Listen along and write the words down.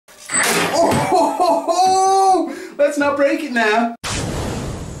let's not break it now.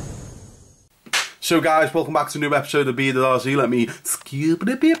 So guys, welcome back to a new episode of Bearded RZ. Let me skip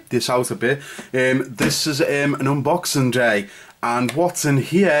this out a bit. This is an unboxing day, and what's in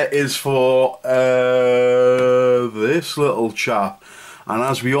here is for this little chap. And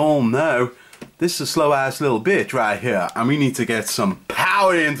as we all know, this is a slow ass little bitch right here, and we need to get some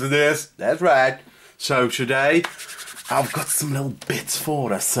power into this. That's right. So today, I've got some little bits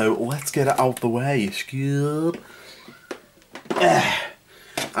for us, so let's get it out the way. Skip.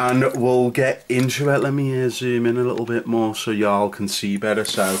 And we'll get into it. Let me zoom in a little bit more so y'all can see better.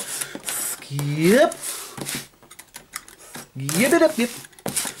 So, skip. Skip it up, yep.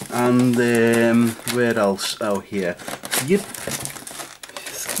 And where else? Oh, here. Yep.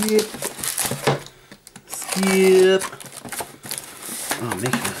 Skip. Skip. Oh,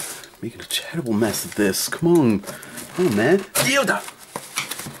 making a terrible mess of this. Come on. Come on, man. Yoda.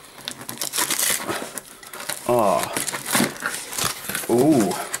 Oh.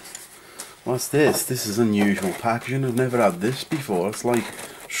 Oh, what's this? This is unusual packaging. I've never had this before. It's like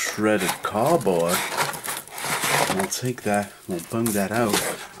shredded cardboard. We'll take that, we'll bung that out.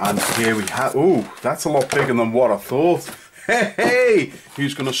 And here we have, oh, that's a lot bigger than what I thought. Hey, hey,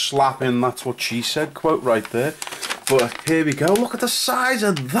 who's gonna slap in "that's what she said" quote right there. But here we go, look at the size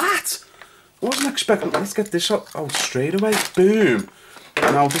of that. I wasn't expecting, let's get this out straight away. Boom.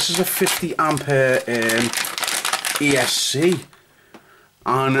 Now this is a 50 ampere ESC.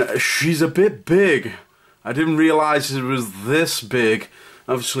 And she's a bit big. I didn't realise it was this big.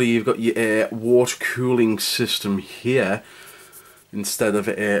 Obviously you've got your water cooling system here instead of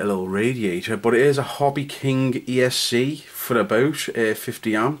a little radiator, but it is a HobbyKing ESC for a boat,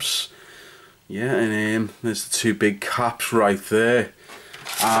 50 amps. Yeah, and there's the two big caps right there.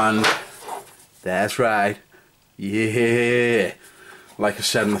 And that's right. Yeah. Like I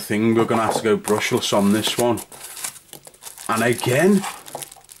said in the thing, we're going to have to go brushless on this one. And again,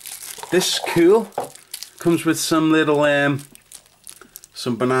 this is cool. Comes with some little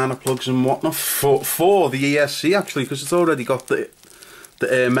some banana plugs and whatnot for the ESC actually, because it's already got the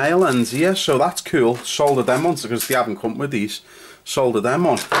male ends here, so that's cool. Soldered them on because they haven't come with these. Soldered them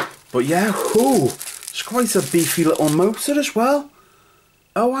on. But yeah, ooh, it's quite a beefy little motor as well.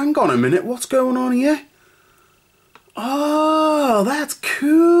 Oh, hang on a minute, what's going on here? Oh, that's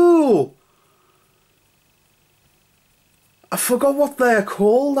cool. I forgot what they're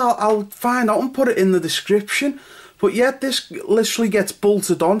called. I'll find out and put it in the description. But yeah, this literally gets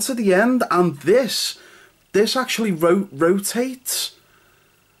bolted onto the end, and this actually rotates.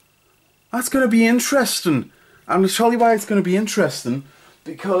 That's going to be interesting. I'm going to tell you why it's going to be interesting,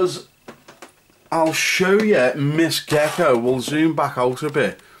 because I'll show you Miss Geico. We'll zoom back out a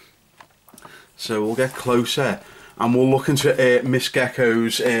bit, so we'll get closer. And we'll look into Miss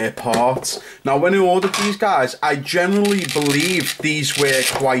Geico's parts. Now, when I ordered these guys, I generally believe these were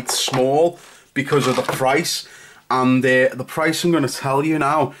quite small because of the price. And the price I'm going to tell you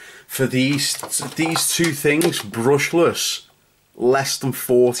now for these two things, brushless, less than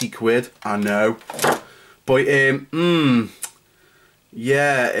 40 quid. I know, but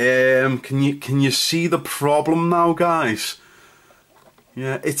yeah. Can you see the problem now, guys?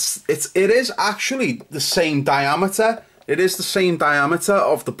 Yeah, it is actually the same diameter. It is the same diameter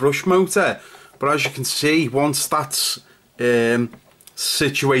of the brush motor, but as you can see, once that's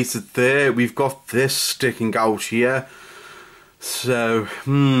situated there, we've got this sticking out here. So,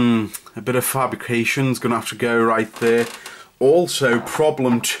 a bit of fabrication's gonna have to go right there. Also,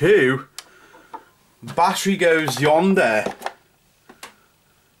 problem 2, battery goes yonder,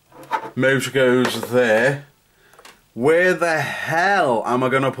 motor goes there. Where the hell am I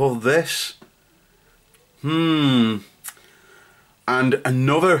going to put this? And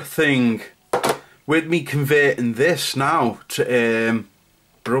another thing, with me converting this now to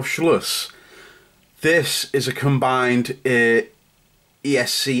brushless, this is a combined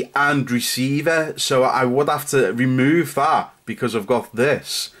ESC and receiver, so I would have to remove that because I've got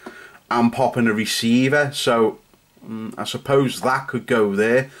this and pop in a receiver. So I suppose that could go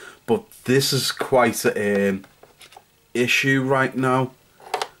there, but this is quite a issue right now.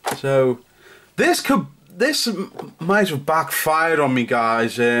 So this might have backfired on me,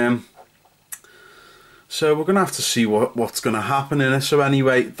 guys. So we're gonna have to see what's gonna happen in it. So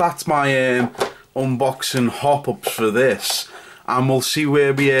anyway, that's my unboxing hop-ups for this, and we'll see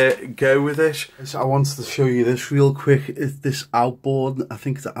where we go with it. So I wanted to show you this real quick. It's this outboard, I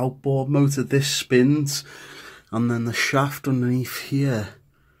think it's an outboard motor. This spins, and then the shaft underneath here,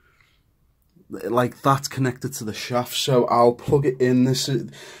 like that's connected to the shaft. So I'll plug it in. This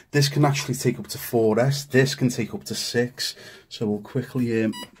can actually take up to 4S. This can take up to 6. So we'll quickly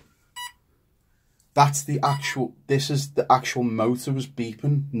That's the actual, this is the actual motor was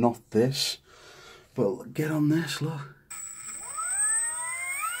beeping, not this. But get on this, look.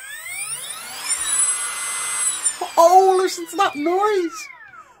 Oh, listen to that noise.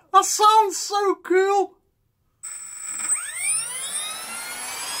 That sounds so cool.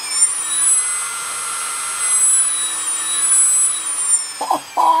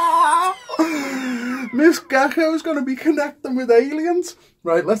 Miss Geico is going to be connecting with aliens.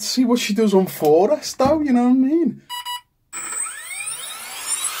 Right, let's see what she does on 4S though, you know what I mean?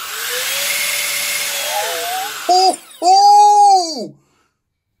 Oh, oh!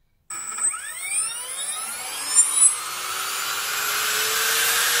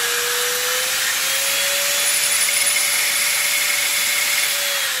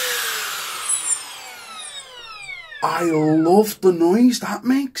 I love the noise that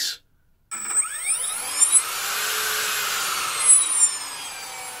makes.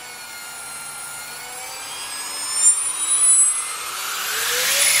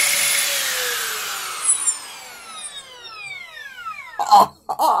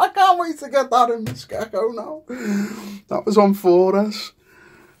 I can't wait to get that in Miss Geico now. That was on 4S.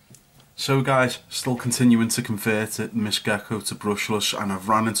 So guys, still continuing to convert it, Miss Geico to brushless, and I've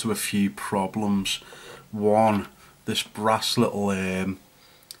ran into a few problems. One, this brass little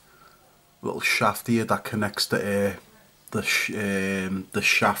shaft here that connects the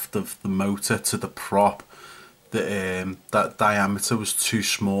shaft of the motor to the prop. That diameter was too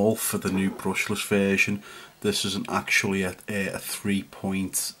small for the new brushless version. This isn't actually a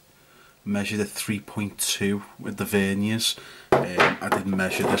 3-point, measured at 3.2 with the verniers. I didn't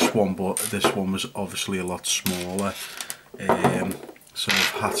measure this one, but this one was obviously a lot smaller. So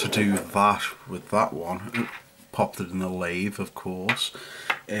I've had to do that with that one. Popped it in a lathe, of course.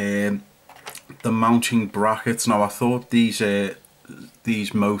 The mounting brackets. Now I thought these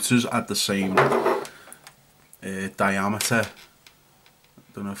motors had the same diameter.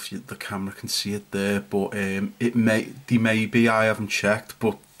 I don't know if the camera can see it there, but they may be. I haven't checked,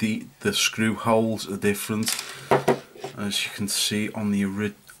 but the screw holes are different. As you can see on the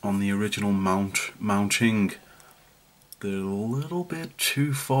original mounting, they're a little bit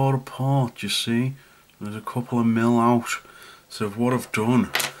too far apart. You see, there's a couple of mil out. So what I've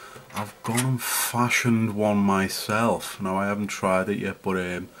done, I've gone and fashioned one myself. Now I haven't tried it yet, but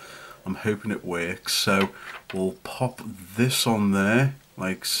I'm hoping it works. So we'll pop this on there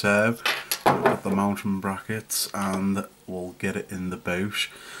like so, with the mounting brackets, and we'll get it in the boat.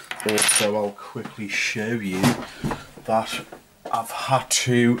 Also, I'll quickly show you that I've had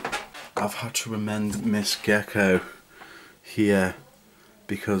to amend Miss Geico here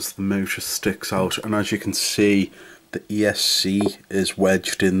because the motor sticks out, and as you can see, the ESC is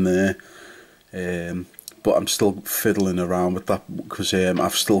wedged in there. But I'm still fiddling around with that because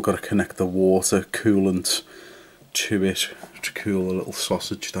I've still got to connect the water coolant to it to cool the little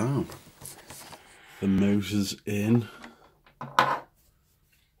sausage down. The motor's in. I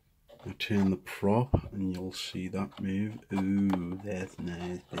turn the prop and you'll see that move. Ooh, that's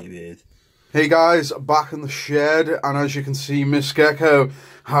nice, baby. Hey guys, back in the shed, and as you can see, Miss Geico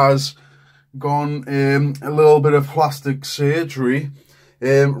has gone a little bit of plastic surgery.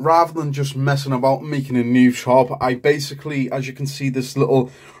 Rather than just messing about making a new top, I basically, as you can see, this little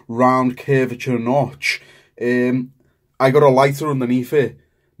round curvature notch, I got a lighter underneath it,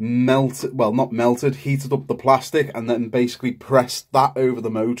 melted, well not melted, heated up the plastic, and then basically pressed that over the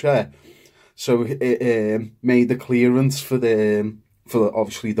motor, so it made the clearance for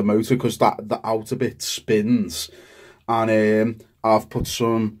obviously the motor, because the outer bit spins. And I've put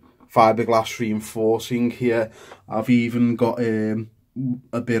some fiberglass reinforcing here. I've even got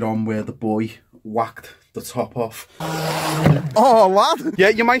a bit on where the boy whacked the top off. Oh lad, yeah,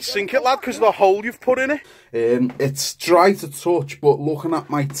 you might sink it lad because of the hole you've put in it. It's dry to touch, but looking at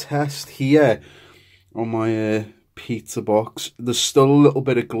my test here on my pizza box, there's still a little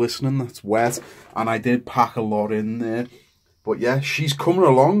bit of glistening that's wet, and I did pack a lot in there. But yeah, she's coming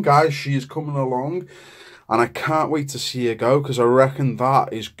along guys, she is coming along, and I can't wait to see her go, because I reckon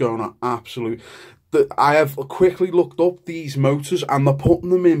that is gonna I have quickly looked up these motors, and they're putting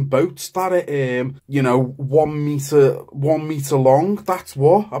them in boats that are, you know, 1 meter long. That's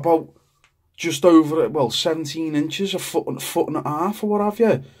what, about just over, well, 17 inches, a foot and a half, or what have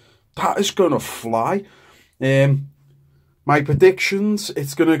you. That is gonna fly. My predictions: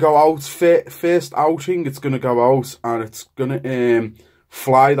 it's gonna go out first outing. It's gonna go out, and it's gonna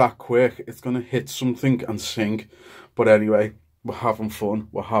fly that quick. It's gonna hit something and sink. But anyway, we're having fun.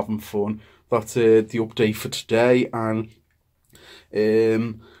 We're having fun. That's the update for today, and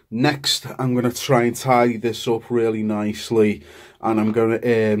Next, I'm going to try and tidy this up really nicely, and I'm going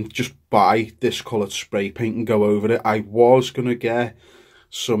to just buy this coloured spray paint and go over it. I was going to get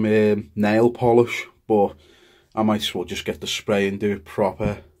some nail polish, but I might as well just get the spray and do it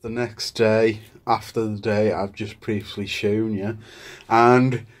proper. The next day, after the day I've just briefly shown you,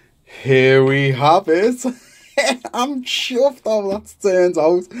 and here we have it. I'm chuffed how that turns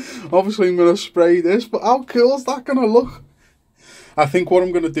out. Obviously I'm going to spray this, but how cool is that going to look? I think what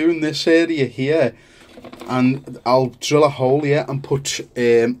I'm going to do in this area here, and I'll drill a hole here and put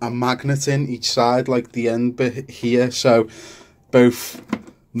a magnet in each side, like the end bit here, so both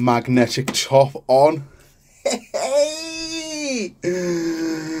magnetic top on.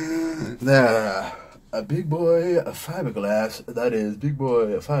 There, a big boy, a fiberglass, that is big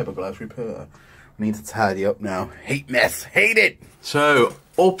boy, a fiberglass repair. I need to tidy up now. Hate mess, hate it! So,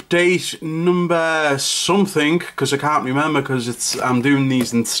 update number something, because I can't remember, because I'm doing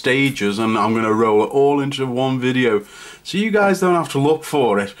these in stages and I'm going to roll it all into one video, so you guys don't have to look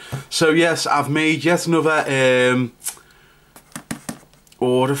for it. So yes, I've made yet another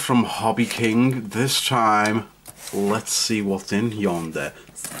order from HobbyKing. This time, let's see what's in yonder.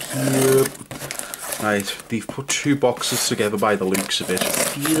 Yep. Right, they've put 2 boxes together by the looks of it.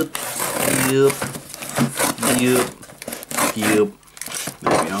 Yep, yep, yep, yep.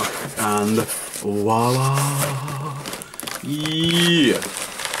 There we are. And voila! Yeah!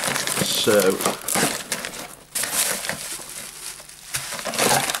 So,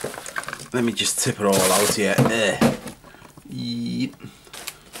 let me just tip it all out here. Yep.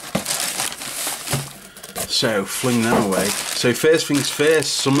 So, fling them away. So, first things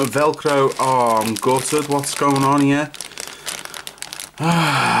first, some Velcro. Oh, I'm gutted. What's going on here?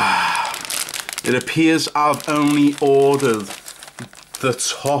 It appears I've only ordered the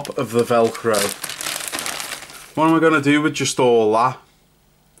top of the Velcro. What am I going to do with just all that?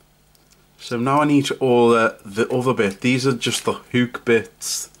 So now I need to order the other bit. These are just the hook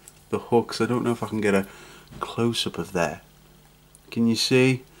bits, the hooks. I don't know if I can get a close-up of there. Can you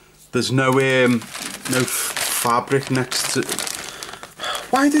see? There's no fabric next to...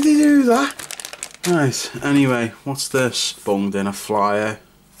 Why did he do that? Right, anyway, what's this? Bunged in a flyer.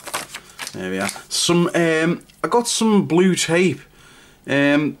 There we are. Some, I got some blue tape.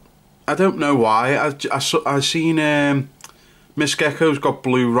 I don't know why. I seen Miss Geico's got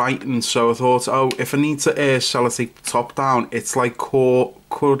blue writing, so I thought, oh, if I need to sellotape the top down, it's like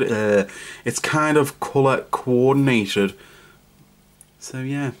it's kind of colour coordinated. So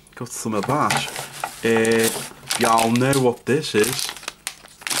yeah, got some of that. Y'all know what this is.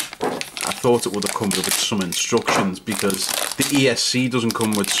 I thought it would have come with some instructions, because the ESC doesn't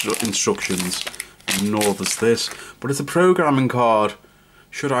come with instructions, nor does this. But it's a programming card.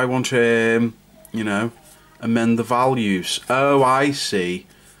 Should I want to, you know, amend the values? Oh, I see.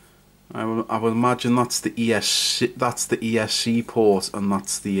 I would imagine that's the ESC. That's the ESC port, and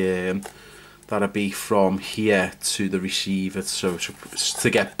that's the that'd be from here to the receiver, so to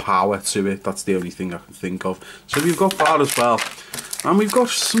get power to it. That's the only thing I can think of. So we've got that as well, and we've got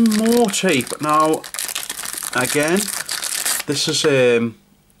some more tape. Now, again, this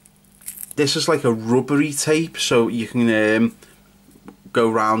is like a rubbery tape, so you can go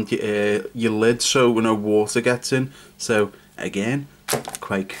around your lid so no water gets in. So again,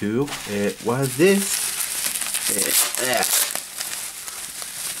 quite cool. What is this?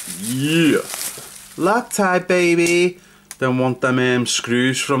 Yeah, Loctite, baby. Don't want them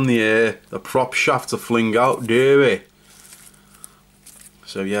screws from the prop shaft to fling out, do we?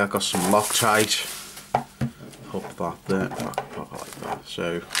 So yeah, I got some Loctite. Pop that there, pop like that.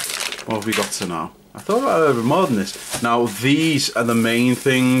 So what have we got to now? I thought I would more than this. Now these are the main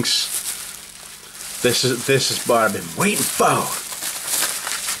things. This is what I've been waiting for.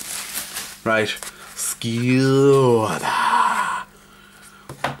 Right,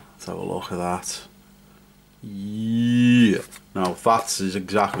 let's have a look at that. Yeah. Now that is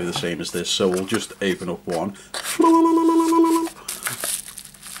exactly the same as this, so we'll just open up one.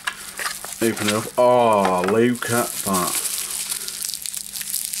 Open it up. Oh, look at that.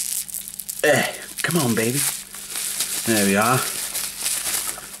 Come on, baby. There we are.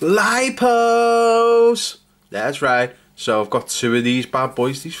 LiPos! That's right. So I've got 2 of these bad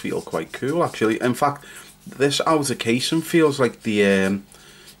boys. These feel quite cool, actually. In fact, this outer casing feels like the,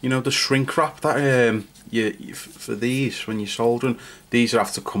 you know, the shrink wrap that you for these when you're soldering. These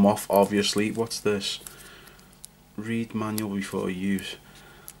have to come off, obviously. What's this? Read manual before use.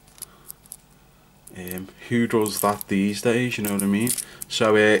 Who does that these days? You know what I mean?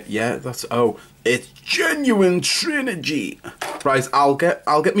 So yeah, that's it's genuine Trinergy. Right, I'll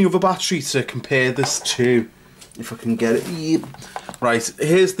get me other battery to compare this to, if I can get it. Yep. Right,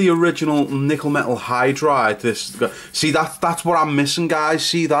 here's the original nickel metal hydride. See, that's what I'm missing, guys.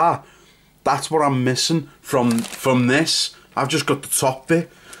 See that? That's what I'm missing from this. I've just got the top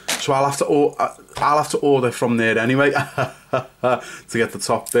bit, so I'll have to order from there anyway to get the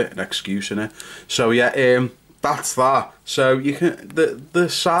top bit. An excuse, innit? So yeah, that's that. So you can the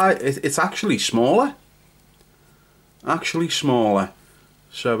side. It's actually smaller. Actually smaller.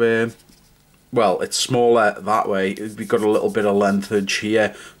 So well, it's smaller that way. We've got a little bit of lengthage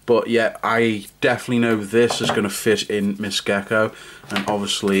here, but yeah, I definitely know this is going to fit in Miss Geico, and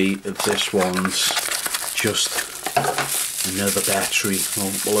obviously this one's just another battery.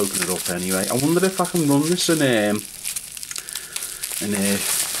 We'll open it up anyway. I wonder if I can run this in a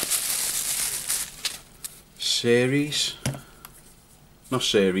series. Not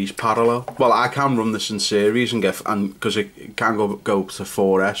series, parallel. Well, I can run this in series and because it can go up to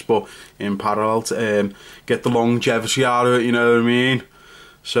 4S, but in parallel to get the longevity out of it. You know what I mean?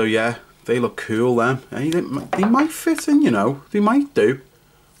 So yeah, they look cool. Them, they might fit in. You know, they might do.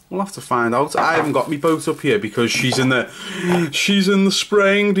 We'll have to find out. I haven't got my boat up here because she's in the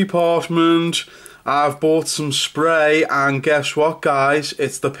spraying department. I've bought some spray, and guess what, guys?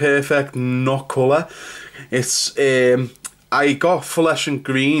 It's the perfect nut colour. It's I got fluorescent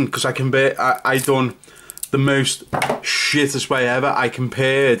green because I done the most shittest way ever. I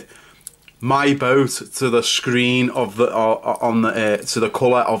compared my boat to the screen of the to the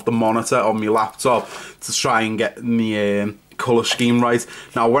colour of the monitor on my laptop to try and get the colour scheme right.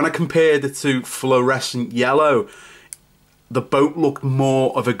 Now, when I compared it to fluorescent yellow, the boat looked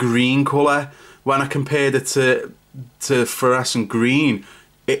more of a green colour. When I compared it to fluorescent green,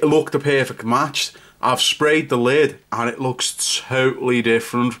 it looked a perfect match. I've sprayed the lid and it looks totally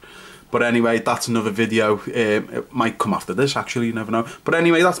different. But anyway, that's another video. It might come after this, actually, you never know. But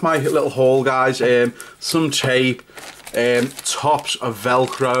anyway, that's my little haul, guys. Some tape, tops of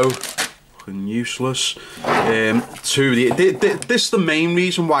Velcro, fucking useless. This is the main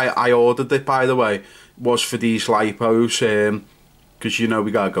reason why I ordered it, by the way, was for these LiPos. Because, you know,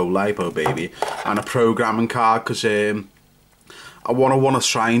 we gotta go LiPo, baby. And a programming card, because what I want to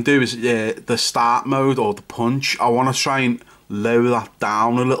try and do is the start mode or the punch. I want to try and lower that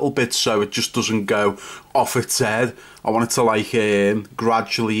down a little bit so it just doesn't go off its head. I want it to like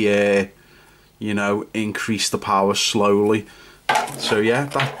gradually, you know, increase the power slowly. So yeah,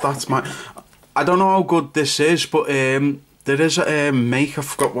 that's my. I don't know how good this is, but there is a make. I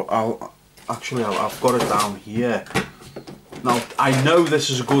forgot what I've got it down here. Now I know this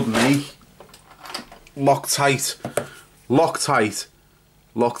is a good make. Loctite.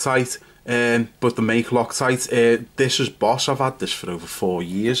 But the make Loctite, this is Boss. I've had this for over 4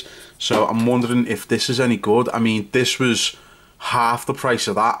 years, so I'm wondering if this is any good. I mean, this was half the price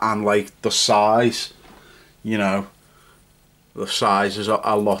of that, and like the size, you know, the size is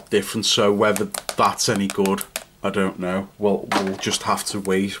a lot different, so whether that's any good, I don't know. We'll just have to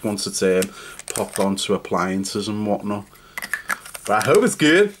wait once it's popped onto appliances and whatnot, but I hope it's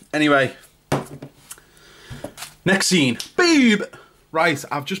good. Anyway, next scene, babe. Right,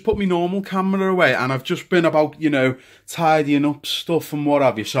 I've just put my normal camera away and I've just been about, you know, tidying up stuff and what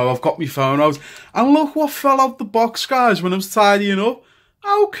have you. So I've got my phone out and look what fell out the box, guys, when I was tidying up.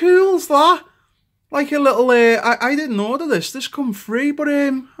 How cool's that? Like a little, I didn't order this. This come free, but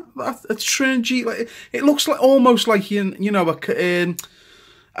it's Trinity. Like, it looks like almost like, you know,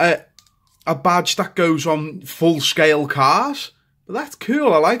 a badge that goes on full-scale cars. But that's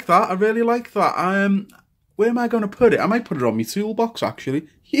cool. I like that. I really like that. Where am I going to put it? I might put it on my toolbox, actually.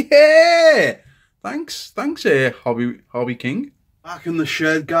 Yeah! Thanks, HobbyKing. Back in the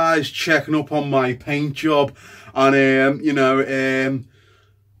shed, guys, checking up on my paint job. And, you know,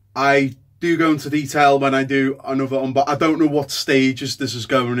 I do go into detail when I do another one, but I don't know what stages this is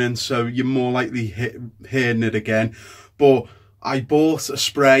going in, so you're more likely hearing it again. But I bought a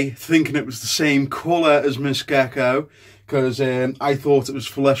spray thinking it was the same colour as Miss Geico, because I thought it was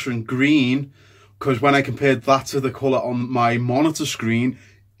fluorescent green. Because when I compared that to the colour on my monitor screen,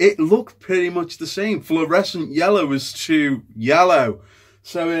 it looked pretty much the same. Fluorescent yellow is to yellow.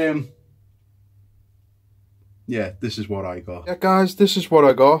 So, yeah, this is what I got. Yeah, guys, this is what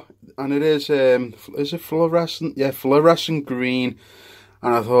I got. And it is it fluorescent? Yeah, fluorescent green.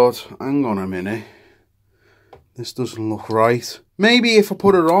 And I thought, hang on a minute. This doesn't look right. Maybe if I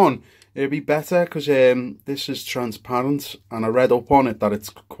put it on, it'd be better, because this is transparent, and I read up on it that it's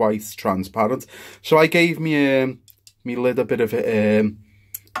quite transparent. So I gave me lid a bit of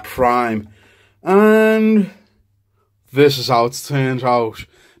prime, and this is how it's turned out.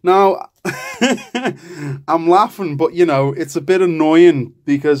 Now, I'm laughing, but you know, it's a bit annoying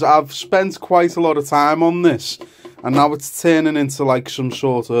because I've spent quite a lot of time on this, and now it's turning into like some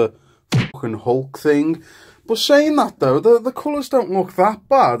sort of fucking Hulk thing. But saying that though, the colours don't look that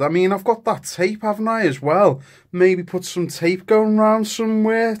bad. I mean, I've got that tape, haven't I, as well? Maybe put some tape going around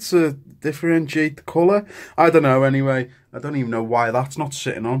somewhere to differentiate the colour. I don't know, anyway. I don't even know why that's not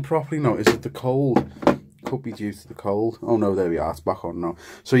sitting on properly. No, is it the cold? Could be due to the cold. Oh no, there we are, it's back on now.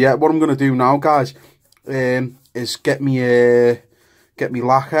 So yeah, what I'm going to do now, guys, is get me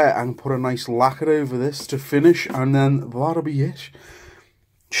lacquer and put a nice lacquer over this to finish, and then that'll be it.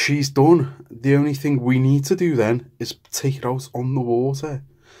 She's done. The only thing we need to do then is take it out on the water.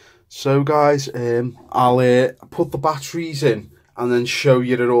 So guys, I'll put the batteries in and then show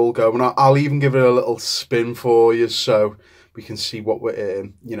you it all going. I'll even give it a little spin for you so we can see what we're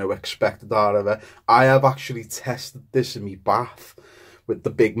you know, expected out of it. I have actually tested this in my bath with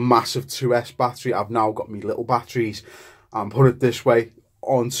the big massive 2S battery. I've now got my little batteries, and put it this way,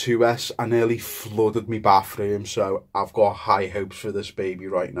 on 2S I nearly flooded my bathroom, so I've got high hopes for this baby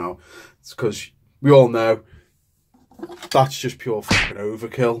right now. It's because we all know that's just pure fucking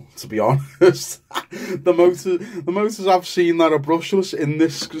overkill, to be honest. the motors I've seen that are brushless in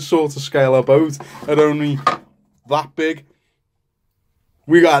this sort of scale of boat are only that big.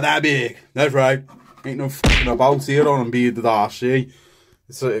 We got that big, that's right. Ain't no fucking about here on Bearded RC.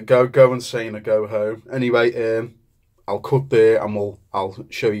 It's a go insane or go home. Anyway, I'll cut there and I'll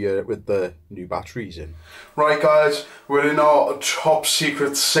show you it with the new batteries in. Right guys, we're in our top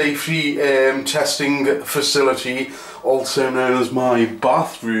secret safety testing facility, also known as my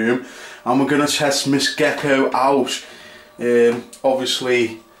bathroom, and we're going to test Miss Geico out.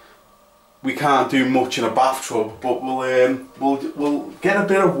 Obviously we can't do much in a bathtub, but we'll get a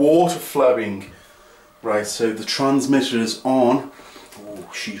bit of water flowing. Right, so the transmitter is on. Oh,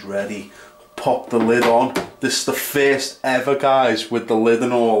 she's ready. Pop the lid on. This is the first ever, guys, with the lid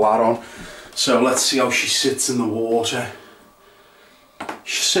and all that on. So let's see how she sits in the water.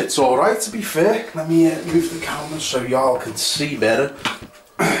 She sits alright, to be fair. Let me move the camera so y'all can see better.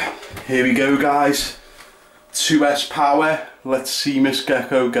 Here we go, guys. 2S power. Let's see Miss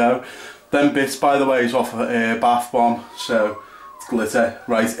Geico go. Them bits, by the way, is off a bath bomb, so it's glitter.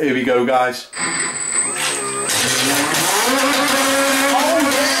 Right, here we go, guys.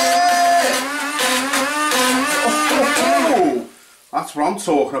 That's what I'm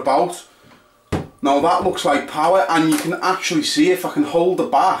talking about. Now that looks like power, and you can actually see if I can hold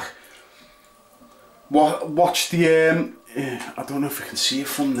it back. Watch the I don't know if you can see it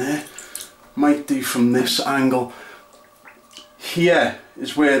from there. Might do from this angle. Here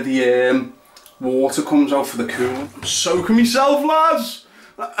is where the water comes out for the coolant. I'm soaking myself, lads.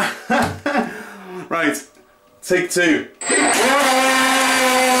 Right, take two.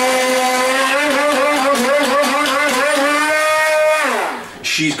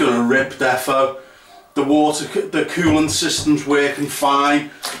 She's gonna rip, defo. The coolant system's working fine.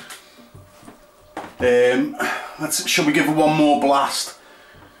 Shall we give her one more blast?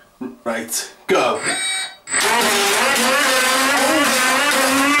 Right, go.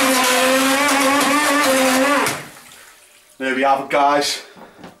 There we have it, guys.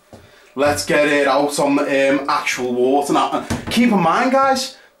 Let's get it out on the actual water now. Keep in mind,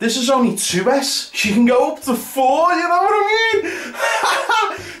 guys, this is only 2S. She can go up to 4, you know what I mean?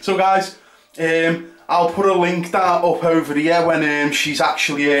 So guys, I'll put a link down up over here when she's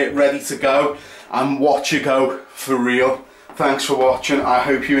actually ready to go, and watch her go for real. Thanks for watching. I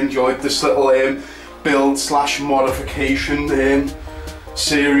hope you enjoyed this little build slash modification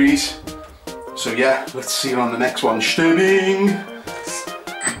series. So yeah, let's see you on the next one. Stubbing!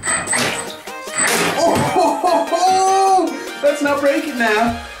 Oh, let's not break it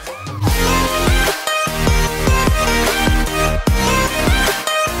now.